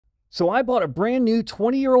So I bought a brand new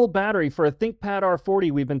 20-year-old battery for a Thinkpad R40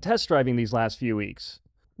 we've been test driving these last few weeks.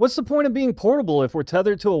 What's the point of being portable if we're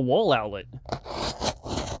tethered to a wall outlet?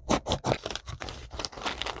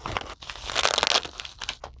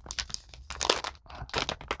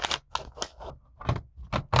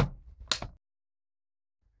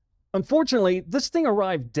 Unfortunately, this thing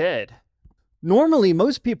arrived dead. Normally,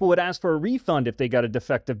 most people would ask for a refund if they got a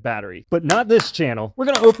defective battery, but not this channel. We're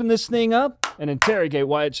gonna open this thing up and interrogate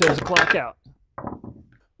why it shows a clock out.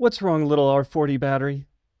 What's wrong, little R40 battery?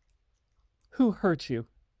 Who hurt you?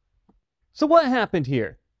 So what happened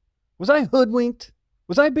here? Was I hoodwinked?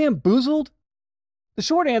 Was I bamboozled? The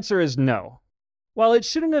short answer is no. While it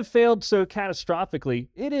shouldn't have failed so catastrophically,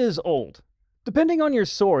 it is old. Depending on your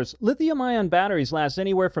source, lithium-ion batteries last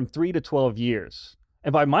anywhere from 3 to 12 years.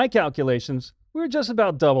 And by my calculations, we're just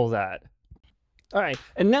about double that. Alright,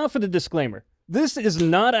 and now for the disclaimer. This is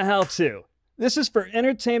not a how-to. This is for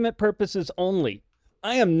entertainment purposes only.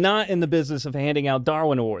 I am not in the business of handing out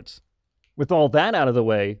Darwin Awards. With all that out of the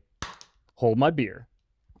way, hold my beer.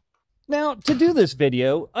 Now, to do this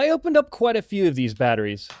video, I opened up quite a few of these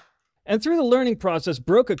batteries. And through the learning process,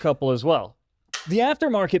 broke a couple as well. The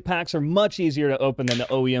aftermarket packs are much easier to open than the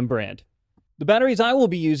OEM brand. The batteries I will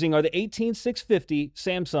be using are the 18650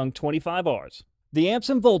 Samsung 25Rs. The amps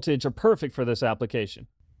and voltage are perfect for this application.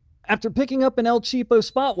 After picking up an El Cheapo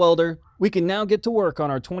spot welder, we can now get to work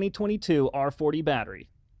on our 2022 R40 battery.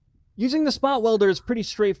 Using the spot welder is pretty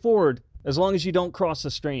straightforward as long as you don't cross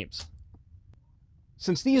the streams.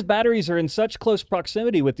 Since these batteries are in such close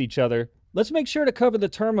proximity with each other, let's make sure to cover the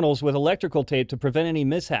terminals with electrical tape to prevent any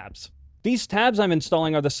mishaps. These tabs I'm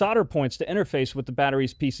installing are the solder points to interface with the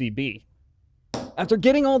battery's PCB. After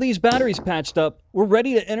getting all these batteries patched up, we're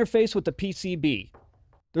ready to interface with the PCB.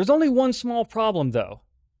 There's only one small problem though.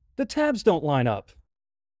 The tabs don't line up.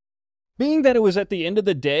 Being that it was at the end of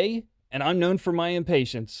the day, and I'm known for my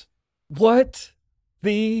impatience. What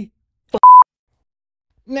the f***?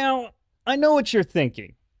 Now, I know what you're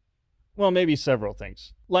thinking. Well, maybe several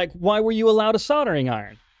things. Like, why were you allowed a soldering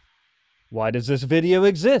iron? Why does this video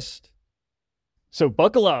exist? So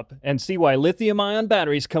buckle up and see why lithium-ion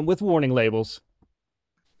batteries come with warning labels.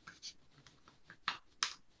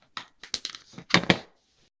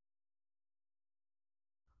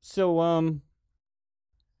 So,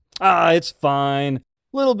 it's fine. A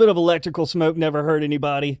little bit of electrical smoke never hurt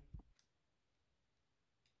anybody.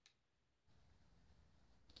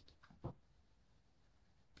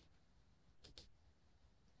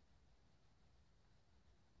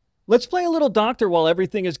 Let's play a little doctor while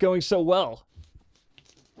everything is going so well.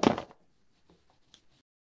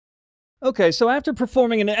 Okay, so after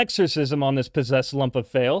performing an exorcism on this possessed lump of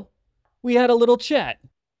fail, we had a little chat,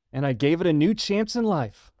 and I gave it a new chance in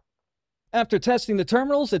life. After testing the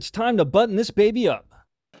terminals, it's time to button this baby up.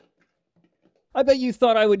 I bet you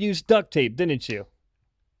thought I would use duct tape, didn't you?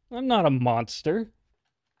 I'm not a monster.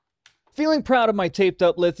 Feeling proud of my taped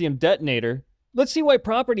up lithium detonator, let's see why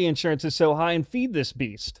property insurance is so high and feed this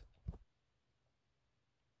beast.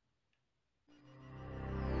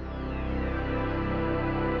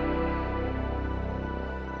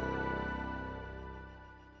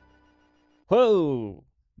 Whoa,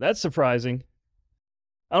 that's surprising.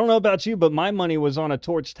 I don't know about you, but my money was on a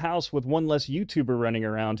torched house with one less YouTuber running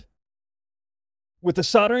around. With the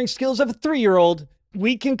soldering skills of a 3-year-old,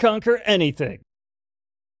 we can conquer anything.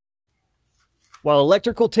 While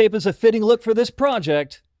electrical tape is a fitting look for this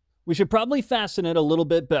project, we should probably fasten it a little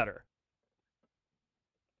bit better.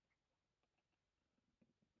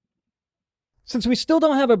 Since we still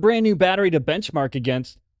don't have a brand new battery to benchmark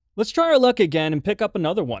against, let's try our luck again and pick up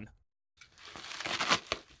another one.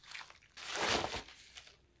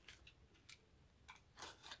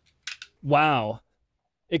 Wow,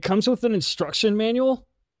 it comes with an instruction manual?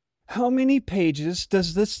 How many pages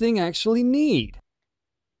does this thing actually need?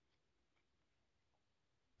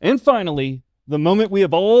 And finally, the moment we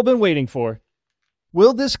have all been waiting for.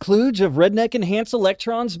 Will this kludge of redneck enhanced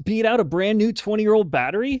electrons beat out a brand new 20-year-old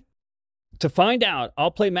battery? To find out,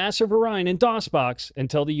 I'll play Master of Orion in DOSBox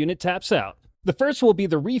until the unit taps out. The first will be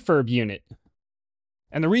the refurb unit.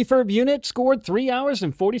 And the refurb unit scored 3 hours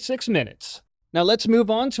and 46 minutes. Now let's move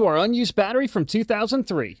on to our unused battery from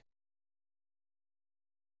 2003.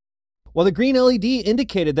 While the green LED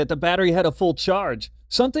indicated that the battery had a full charge,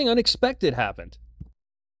 something unexpected happened.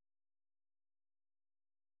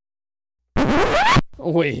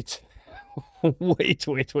 Wait.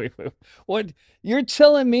 Wait. What? You're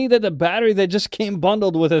telling me that the battery that just came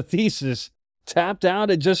bundled with a thesis tapped out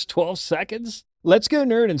at just 12 seconds? Let's go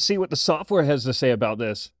nerd and see what the software has to say about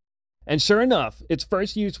this. And sure enough, its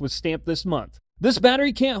first use was stamped this month. This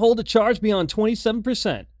battery can't hold a charge beyond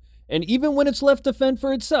 27%, and even when it's left to fend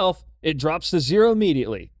for itself, it drops to 0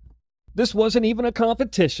 immediately. This wasn't even a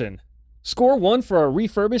competition. Score 1 for our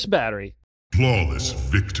refurbished battery. Flawless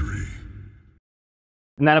victory.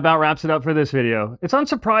 And that about wraps it up for this video. It's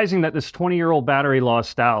unsurprising that this 20-year-old battery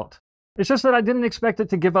lost out. It's just that I didn't expect it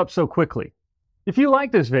to give up so quickly. If you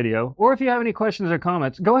like this video, or if you have any questions or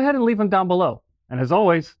comments, go ahead and leave them down below. And as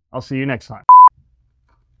always, I'll see you next time.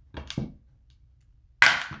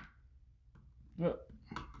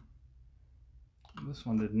 This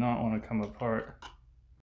one did not want to come apart.